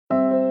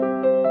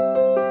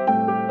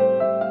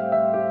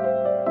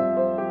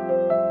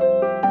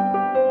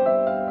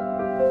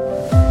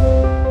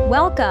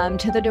Welcome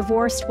to the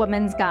Divorced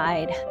Woman's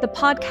Guide, the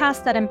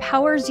podcast that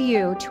empowers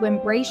you to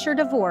embrace your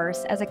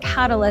divorce as a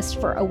catalyst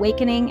for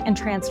awakening and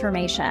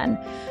transformation.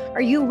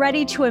 Are you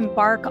ready to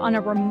embark on a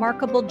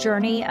remarkable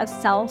journey of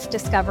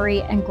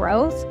self-discovery and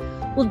growth?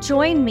 Well,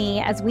 join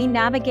me as we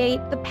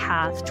navigate the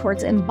path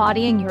towards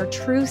embodying your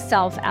true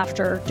self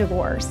after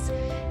divorce.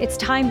 It's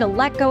time to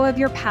let go of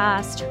your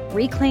past,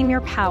 reclaim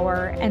your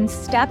power, and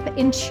step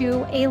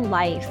into a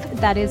life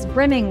that is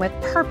brimming with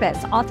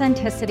purpose,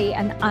 authenticity,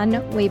 and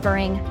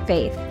unwavering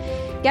faith.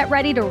 Get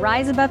ready to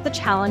rise above the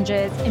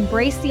challenges,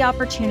 embrace the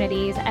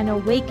opportunities, and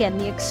awaken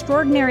the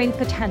extraordinary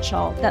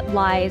potential that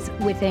lies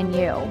within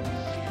you.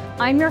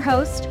 I'm your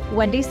host,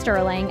 Wendy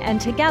Sterling,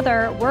 and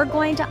together we're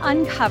going to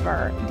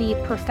uncover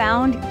the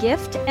profound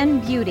gift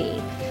and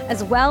beauty,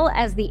 as well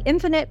as the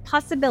infinite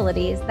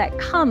possibilities that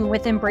come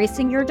with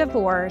embracing your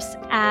divorce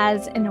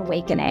as an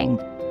awakening.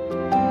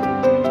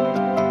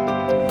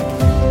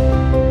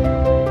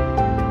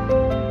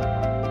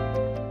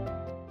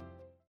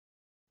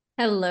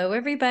 Hello,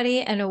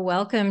 everybody, and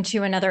welcome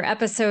to another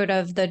episode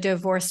of the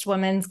Divorced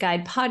Woman's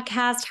Guide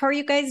podcast. How are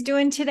you guys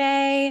doing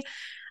today?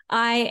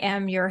 I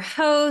am your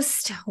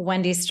host,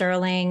 Wendy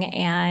Sterling,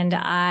 and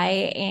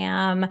I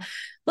am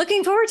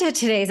looking forward to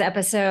today's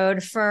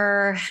episode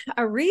for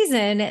a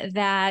reason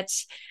that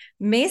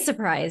may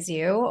surprise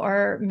you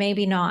or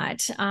maybe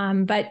not.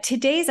 But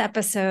today's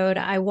episode,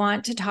 I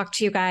want to talk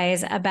to you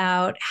guys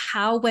about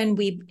how when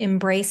we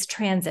embrace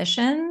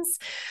transitions,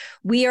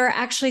 we are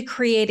actually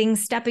creating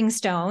stepping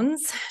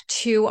stones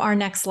to our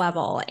next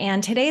level.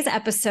 And today's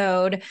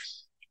episode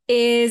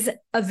is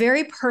a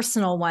very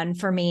personal one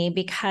for me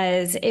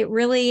because it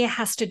really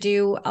has to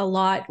do a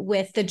lot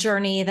with the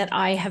journey that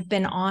I have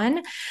been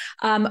on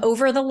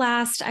over the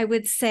last, I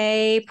would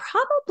say,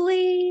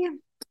 probably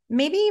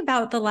maybe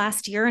about the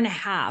last year and a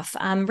half,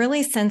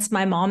 really since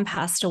my mom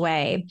passed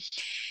away.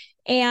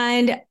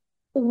 And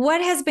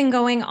what has been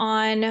going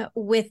on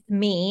with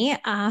me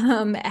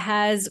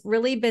has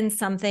really been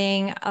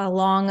something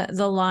along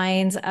the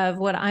lines of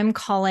what I'm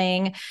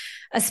calling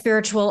a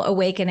spiritual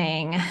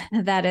awakening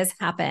that has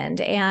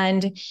happened.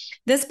 And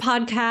this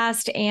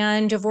podcast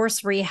and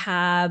divorce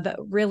rehab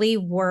really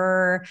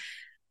were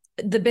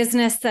the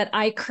business that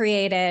I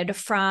created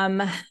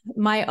from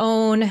my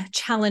own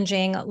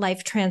challenging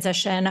life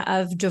transition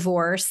of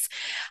divorce.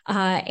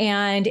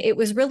 And it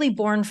was really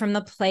born from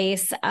the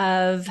place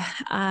of,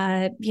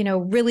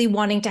 really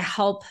wanting to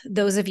help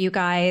those of you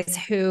guys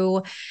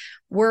who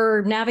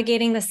were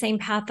navigating the same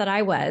path that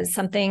I was,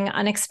 something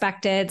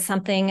unexpected,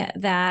 something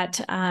that,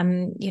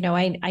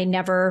 I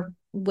never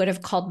would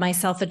have called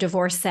myself a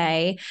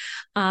divorcee.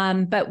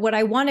 But what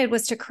I wanted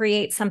was to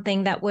create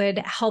something that would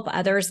help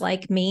others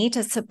like me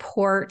to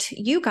support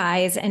you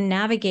guys in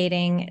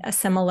navigating a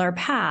similar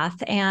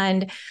path.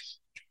 And,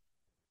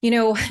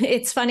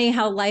 it's funny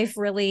how life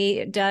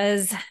really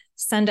does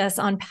send us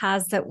on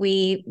paths that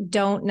we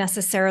don't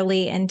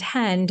necessarily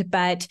intend,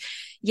 but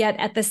yet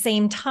at the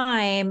same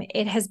time,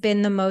 it has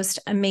been the most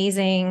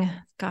amazing,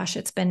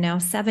 it's been now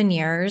 7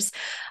 years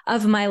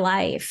of my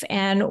life.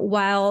 And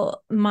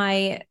while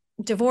my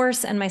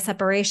divorce and my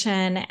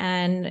separation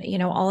and,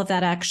 all of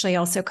that actually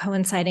also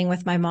coinciding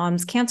with my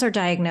mom's cancer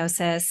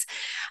diagnosis,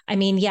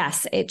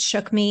 yes, it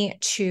shook me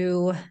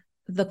to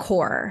the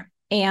core.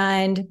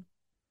 And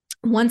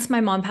once my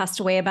mom passed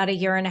away about a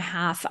year and a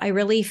half, I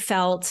really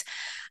felt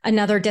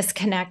another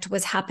disconnect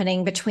was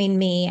happening between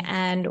me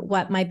and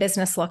what my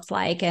business looked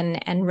like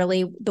and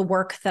really the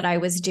work that I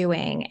was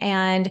doing.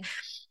 And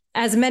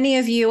as many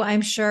of you,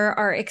 I'm sure,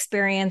 are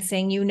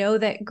experiencing,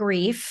 that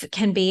grief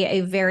can be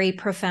a very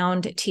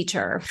profound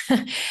teacher.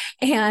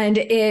 And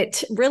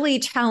it really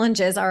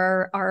challenges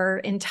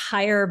our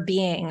entire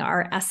being,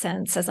 our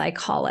essence, as I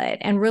call it,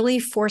 and really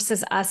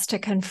forces us to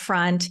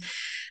confront,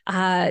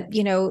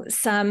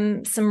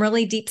 some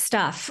really deep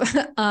stuff.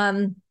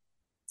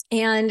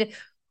 And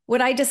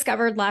what I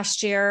discovered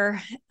last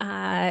year,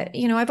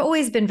 I've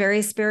always been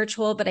very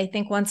spiritual, but I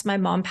think once my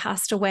mom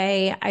passed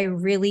away, I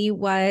really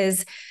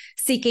was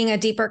seeking a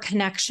deeper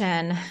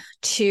connection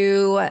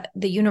to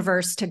the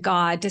universe, to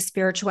God, to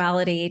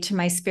spirituality, to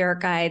my spirit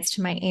guides,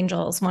 to my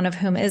angels, one of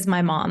whom is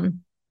my mom,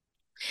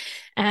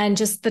 and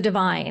just the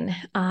divine.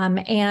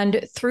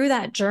 And through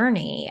that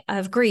journey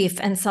of grief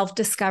and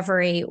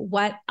self-discovery,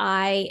 what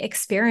I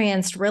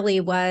experienced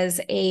really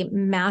was a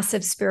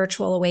massive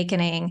spiritual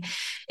awakening.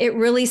 It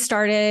really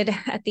started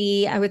at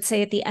the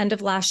end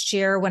of last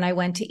year when I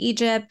went to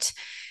Egypt.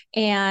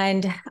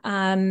 And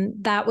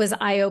that was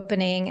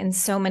eye-opening in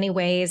so many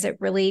ways. It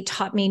really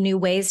taught me new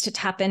ways to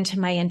tap into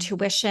my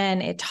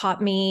intuition. It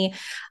taught me,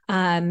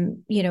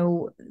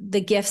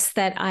 the gifts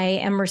that I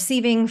am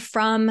receiving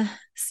from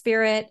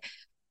spirit,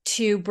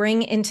 to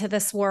bring into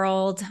this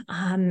world.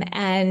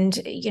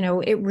 And,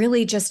 it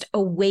really just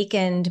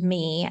awakened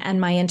me and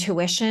my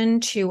intuition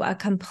to a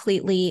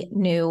completely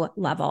new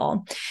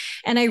level.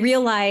 And I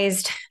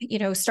realized,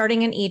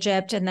 starting in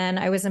Egypt, and then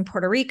I was in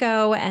Puerto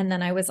Rico, and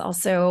then I was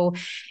also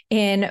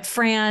in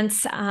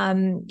France,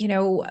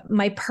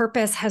 my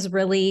purpose has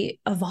really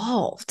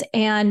evolved,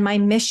 and my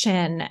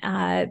mission,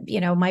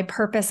 my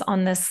purpose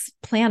on this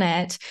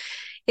planet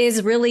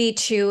is really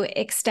to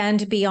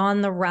extend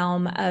beyond the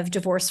realm of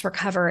divorce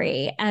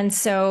recovery. And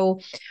so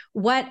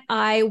what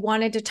I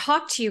wanted to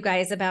talk to you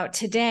guys about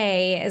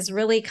today is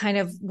really kind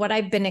of what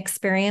I've been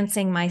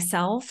experiencing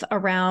myself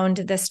around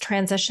this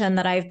transition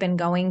that I've been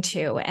going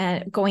through,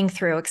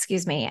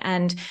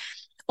 And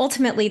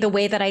ultimately, the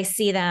way that I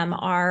see them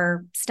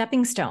are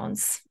stepping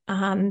stones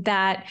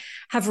that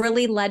have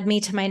really led me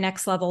to my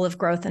next level of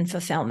growth and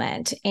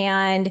fulfillment.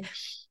 And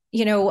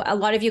a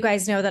lot of you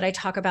guys know that I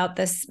talk about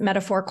this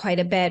metaphor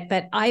quite a bit,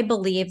 but I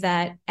believe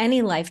that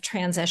any life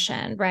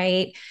transition,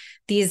 right?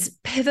 These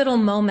pivotal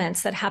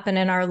moments that happen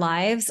in our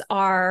lives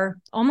are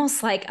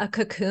almost like a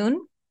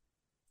cocoon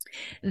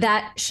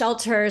that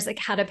shelters a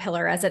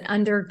caterpillar as it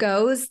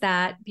undergoes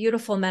that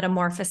beautiful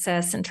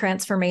metamorphosis and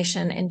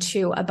transformation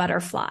into a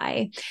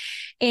butterfly.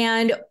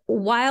 And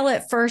while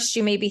at first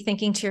you may be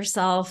thinking to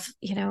yourself,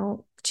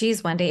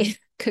 geez, Wendy,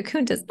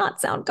 cocoon does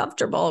not sound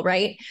comfortable,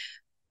 right?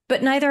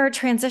 But neither are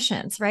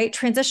transitions, right?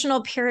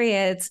 Transitional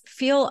periods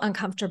feel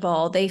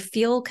uncomfortable. They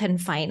feel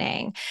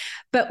confining.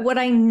 But what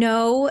I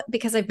know,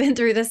 because I've been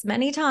through this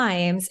many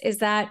times, is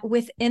that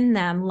within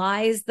them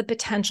lies the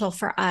potential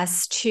for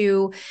us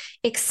to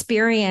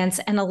experience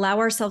and allow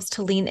ourselves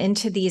to lean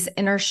into these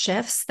inner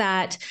shifts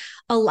that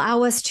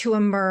allow us to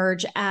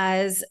emerge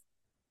as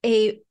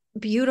a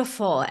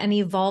beautiful and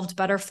evolved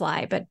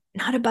butterfly, but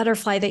not a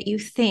butterfly that you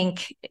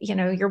think,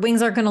 your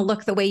wings are going to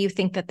look the way you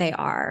think that they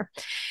are.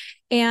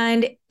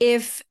 And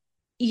if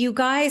you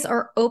guys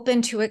are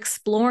open to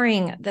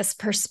exploring this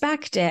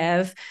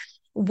perspective,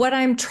 what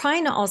I'm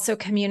trying to also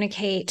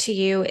communicate to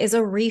you is a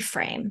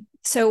reframe.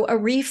 So a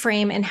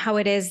reframe in how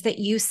it is that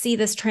you see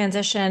this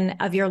transition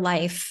of your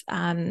life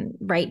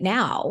right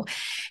now.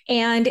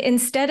 And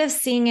instead of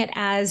seeing it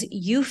as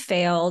you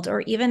failed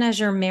or even as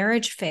your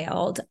marriage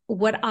failed,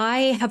 what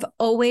I have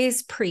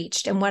always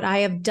preached and what I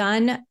have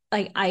done,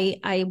 like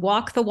I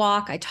walk the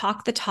walk, I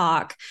talk the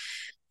talk,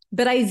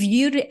 but I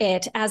viewed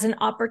it as an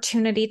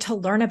opportunity to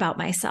learn about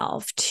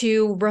myself,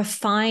 to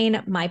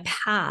refine my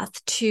path,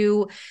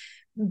 to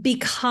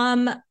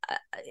become,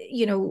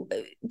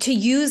 to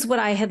use what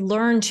I had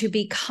learned to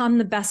become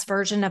the best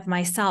version of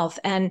myself.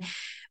 And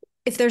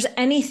if there's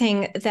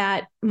anything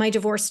that my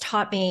divorce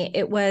taught me,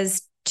 it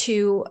was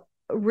to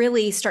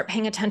really start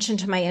paying attention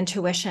to my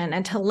intuition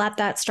and to let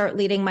that start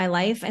leading my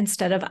life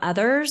instead of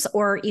others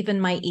or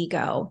even my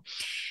ego.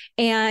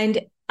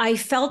 And I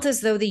felt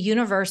as though the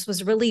universe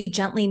was really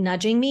gently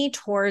nudging me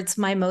towards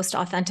my most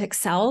authentic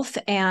self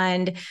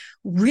and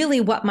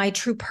really what my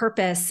true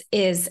purpose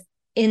is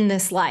in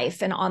this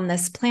life and on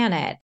this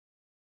planet.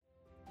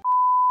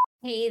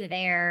 Hey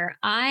there.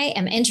 I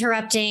am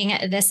interrupting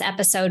this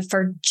episode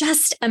for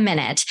just a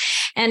minute.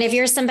 And if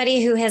you're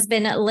somebody who has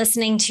been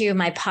listening to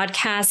my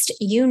podcast,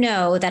 you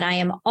know that I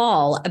am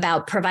all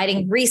about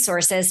providing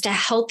resources to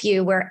help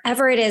you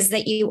wherever it is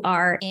that you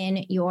are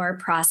in your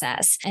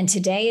process. And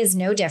today is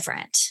no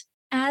different.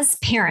 As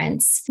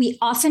parents, we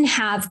often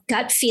have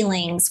gut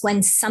feelings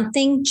when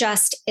something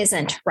just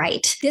isn't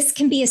right. This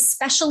can be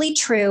especially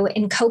true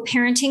in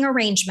co-parenting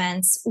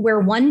arrangements where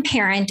one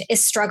parent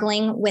is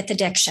struggling with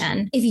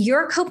addiction. If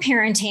you're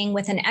co-parenting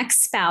with an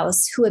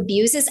ex-spouse who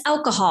abuses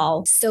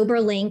alcohol,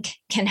 SoberLink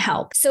can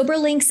help.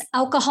 SoberLink's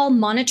alcohol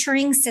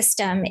monitoring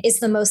system is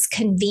the most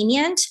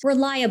convenient,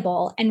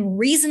 reliable, and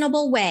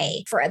reasonable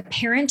way for a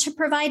parent to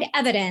provide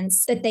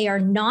evidence that they are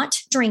not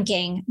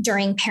drinking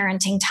during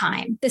parenting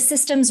time. The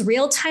system's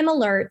real-time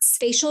alerts,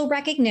 facial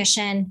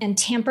recognition, and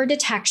tamper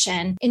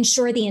detection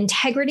ensure the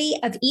integrity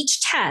of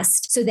each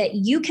test so that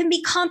you can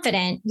be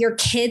confident your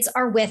kids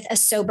are with a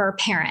sober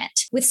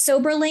parent. With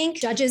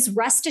SoberLink, judges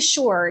rest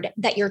assured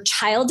that your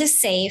child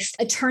is safe,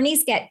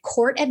 attorneys get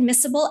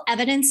court-admissible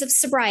evidence of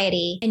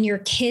sobriety, and your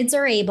kids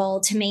are able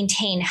to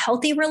maintain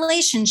healthy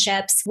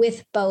relationships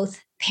with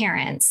both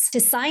parents.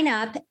 To sign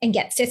up and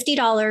get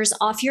 $50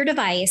 off your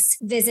device,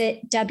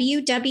 visit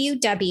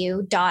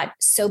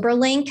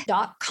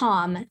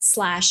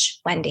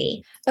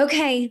www.soberlink.com/Wendy.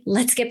 Okay,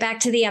 let's get back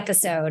to the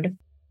episode.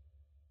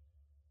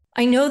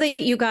 I know that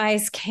you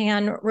guys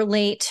can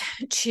relate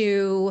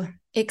to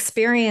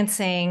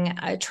experiencing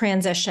a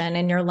transition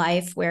in your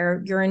life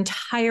where your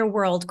entire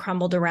world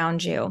crumbled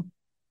around you.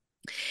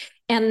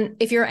 And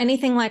if you're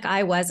anything like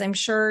I was, I'm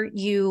sure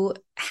you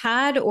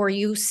had or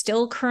you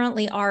still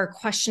currently are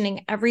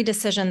questioning every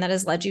decision that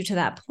has led you to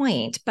that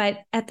point. But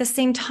at the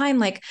same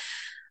time, I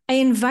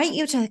invite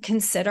you to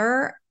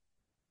consider,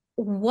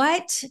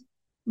 what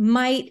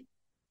might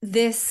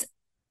this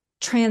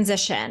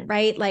transition,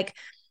 right?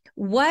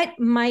 What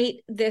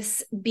might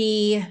this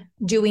be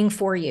doing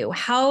for you?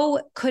 How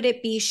could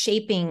it be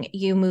shaping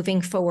you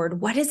moving forward?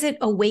 What is it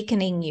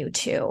awakening you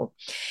to?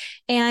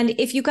 And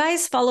if you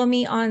guys follow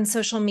me on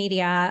social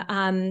media,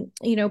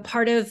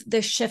 part of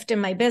the shift in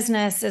my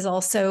business is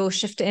also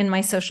shift in my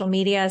social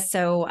media.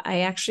 So I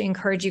actually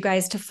encourage you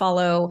guys to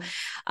follow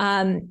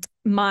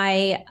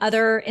my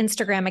other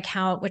Instagram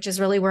account, which is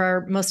really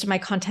where most of my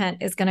content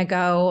is going to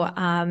go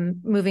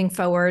moving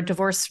forward.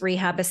 Divorce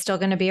Rehab is still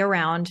going to be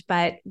around,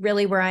 but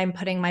really where I'm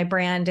putting my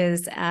brand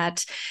is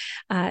at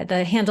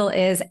the handle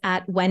is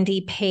at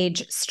Wendy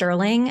Page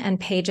Sterling, and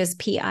Page is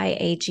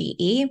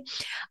Piage.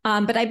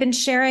 But I've been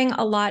sharing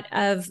a lot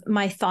of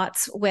my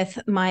thoughts with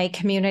my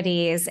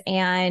communities,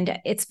 and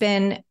it's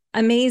been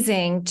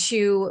amazing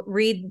to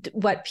read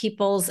what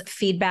people's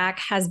feedback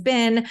has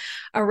been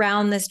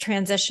around this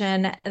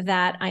transition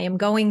that I am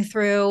going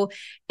through.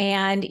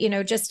 And,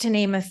 just to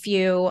name a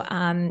few,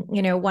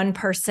 one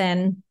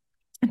person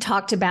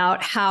talked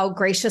about how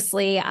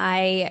graciously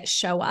I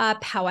show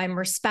up, how I'm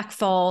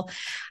respectful,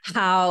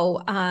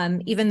 how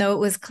even though it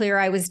was clear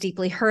I was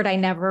deeply hurt, I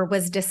never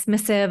was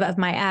dismissive of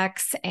my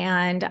ex.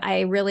 And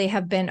I really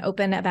have been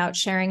open about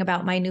sharing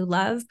about my new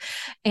love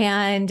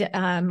and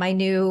my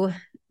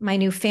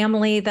new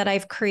family that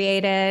I've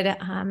created,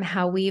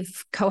 how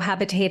we've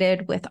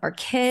cohabitated with our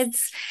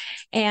kids,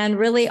 and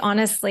really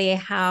honestly,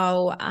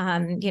 how,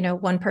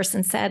 one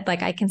person said,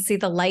 like, I can see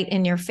the light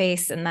in your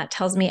face, and that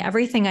tells me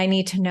everything I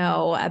need to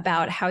know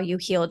about how you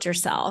healed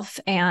yourself.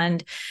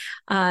 And,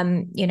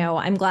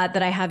 I'm glad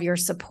that I have your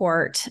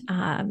support,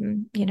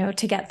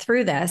 to get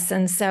through this.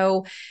 And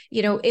so,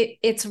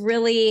 it's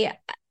really,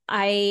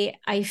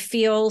 I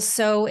feel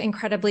so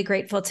incredibly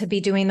grateful to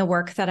be doing the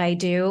work that I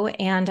do.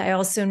 And I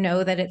also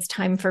know that it's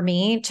time for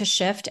me to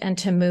shift and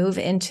to move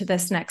into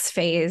this next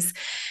phase.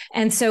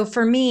 And so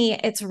for me,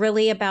 it's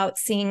really about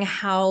seeing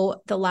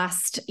how the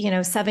last,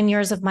 7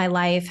 years of my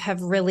life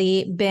have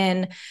really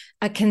been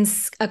a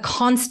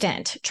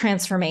constant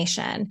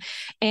transformation.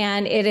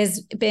 And it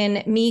has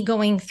been me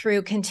going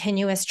through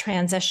continuous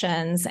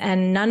transitions,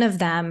 and none of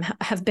them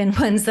have been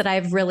ones that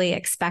I've really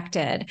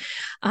expected.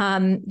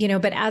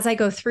 But as I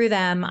go through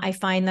them, I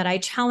find that I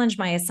challenge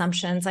my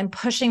assumptions. I'm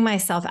pushing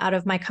myself out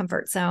of my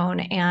comfort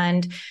zone,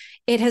 and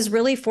it has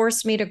really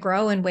forced me to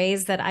grow in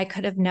ways that I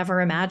could have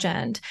never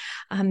imagined.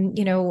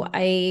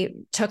 I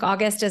took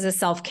August as a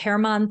self-care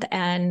month,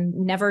 and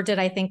never did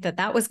I think that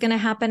that was going to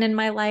happen in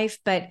my life,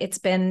 but it's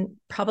been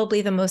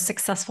probably the most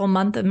successful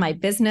month of my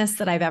business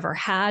that I've ever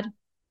had.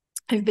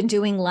 I've been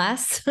doing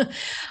less.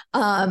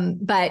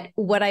 But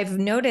what I've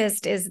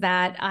noticed is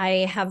that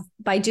I have,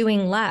 by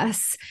doing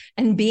less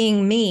and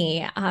being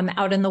me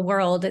out in the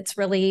world, it's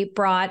really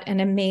brought an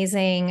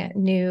amazing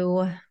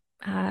new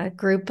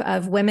group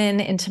of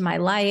women into my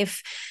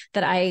life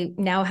that I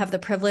now have the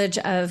privilege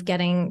of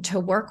getting to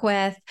work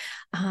with.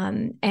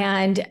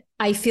 And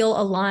I feel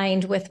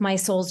aligned with my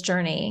soul's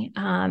journey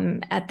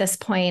at this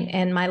point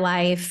in my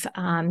life.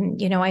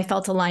 I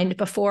felt aligned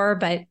before,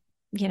 but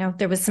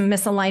there was some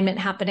misalignment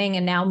happening.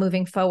 And now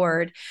moving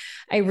forward,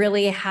 I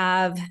really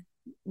have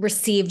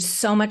received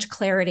so much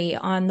clarity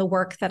on the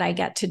work that I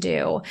get to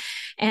do.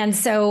 And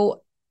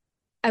so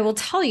I will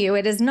tell you,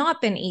 it has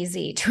not been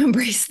easy to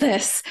embrace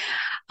this.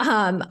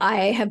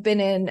 I have been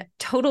in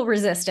total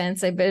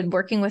resistance. I've been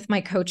working with my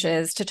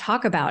coaches to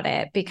talk about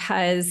it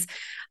because,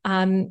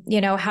 how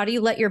do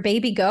you let your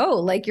baby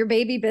go, like your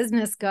baby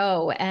business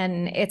go?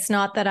 And it's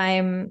not that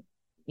I'm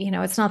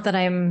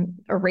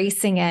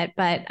erasing it,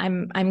 but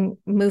I'm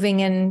moving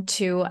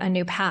into a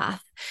new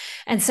path.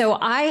 And so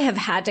I have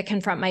had to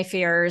confront my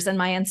fears and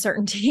my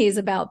uncertainties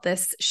about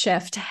this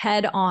shift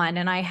head on.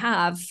 And I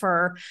have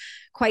for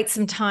quite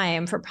some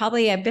time.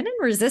 I've been in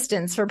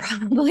resistance for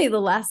probably the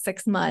last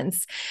 6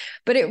 months,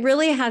 but it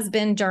really has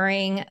been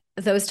during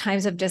those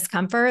times of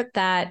discomfort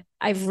that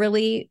I've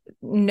really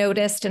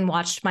noticed and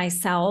watched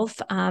myself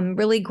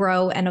really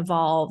grow and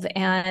evolve.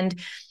 And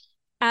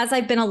as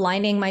I've been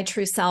aligning my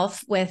true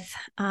self with,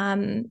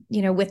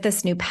 with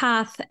this new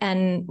path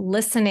and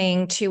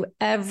listening to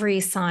every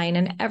sign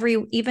and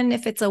even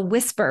if it's a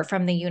whisper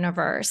from the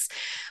universe,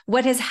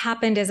 what has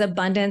happened is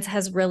abundance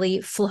has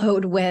really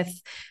flowed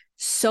with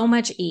so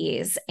much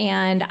ease.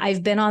 And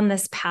I've been on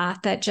this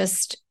path that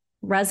just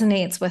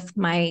resonates with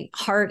my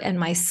heart and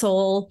my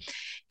soul.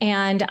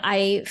 And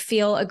I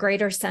feel a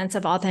greater sense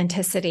of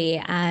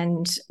authenticity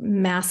and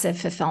massive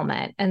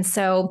fulfillment. And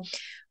so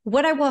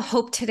what I will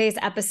hope today's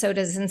episode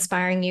is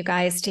inspiring you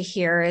guys to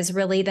hear is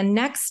really the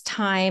next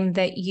time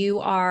that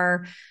you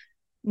are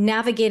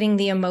navigating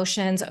the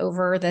emotions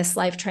over this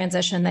life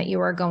transition that you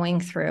are going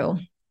through.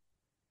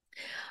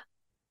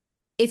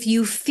 If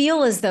you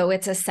feel as though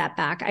it's a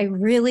setback, I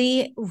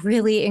really,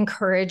 really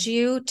encourage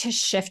you to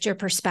shift your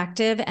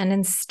perspective and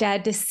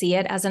instead to see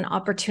it as an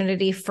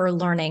opportunity for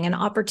learning, an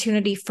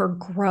opportunity for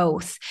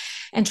growth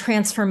and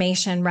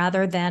transformation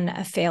rather than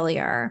a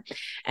failure.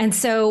 And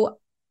so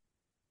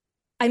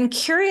I'm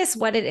curious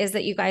what it is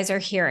that you guys are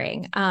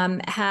hearing.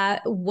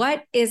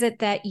 What is it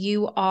that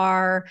you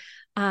are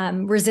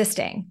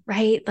resisting,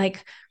 right?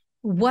 Like,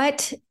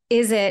 what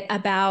is it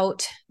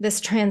about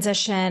this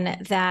transition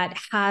that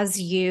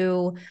has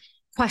you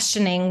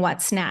questioning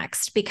what's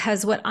next?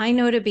 Because what I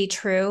know to be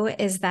true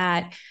is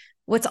that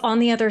what's on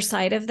the other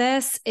side of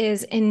this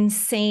is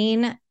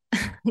insane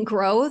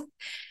growth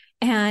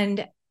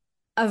and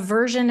a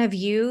version of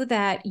you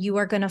that you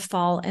are going to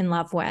fall in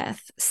love with.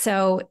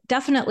 So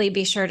definitely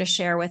be sure to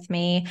share with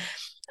me.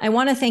 I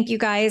want to thank you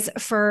guys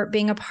for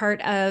being a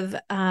part of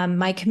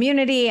my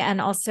community and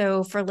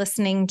also for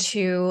listening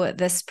to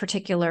this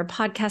particular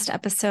podcast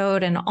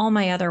episode and all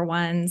my other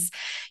ones.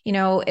 You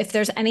know, if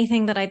there's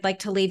anything that I'd like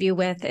to leave you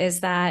with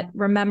is that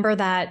remember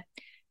that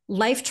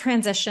life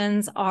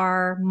transitions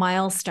are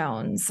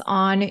milestones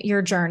on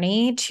your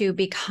journey to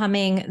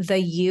becoming the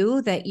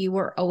you that you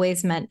were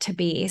always meant to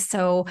be.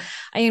 So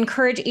I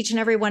encourage each and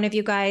every one of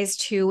you guys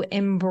to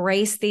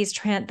embrace this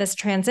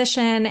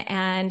transition,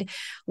 and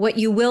what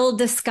you will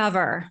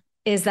discover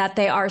is that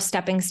they are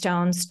stepping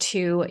stones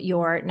to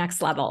your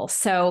next level.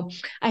 So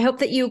I hope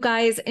that you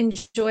guys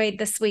enjoyed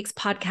this week's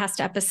podcast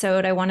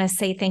episode. I want to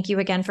say thank you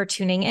again for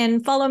tuning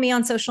in. Follow me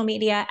on social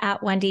media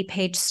at Wendy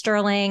Page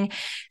Sterling.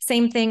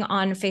 Same thing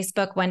on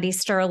Facebook, Wendy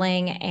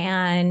Sterling,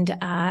 and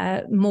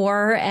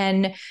more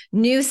and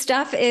new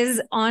stuff is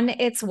on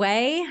its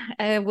way.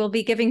 We'll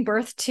be giving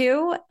birth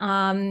to.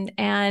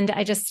 And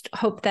I just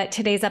hope that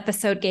today's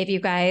episode gave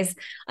you guys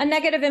a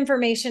nugget of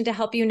information to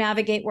help you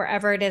navigate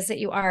wherever it is that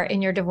you are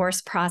in your divorce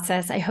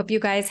process. I hope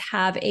you guys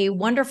have a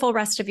wonderful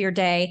rest of your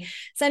day.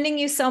 Sending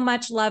you so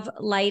much love,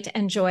 light,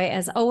 and joy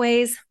as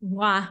always.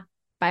 Mwah.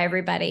 Bye,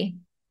 everybody.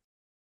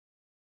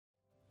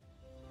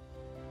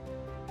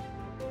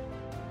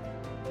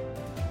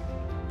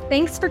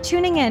 Thanks for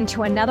tuning in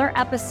to another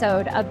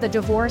episode of the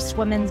Divorced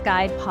Women's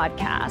Guide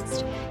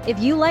podcast. If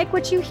you like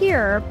what you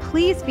hear,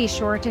 please be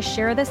sure to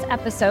share this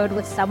episode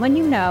with someone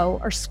you know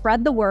or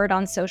spread the word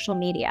on social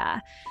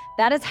media.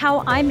 That is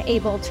how I'm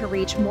able to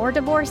reach more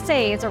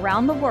divorcees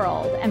around the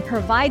world and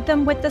provide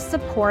them with the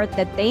support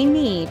that they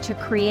need to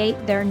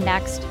create their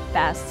next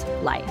best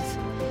life.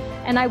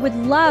 And I would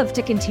love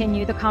to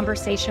continue the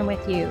conversation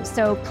with you.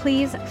 So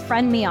please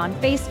friend me on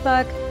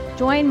Facebook,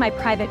 join my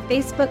private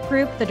Facebook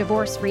group, The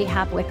Divorce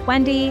Rehab with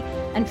Wendy,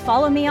 and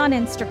follow me on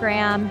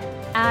Instagram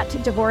at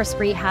Divorce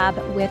Rehab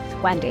with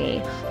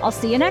Wendy. I'll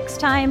see you next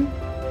time.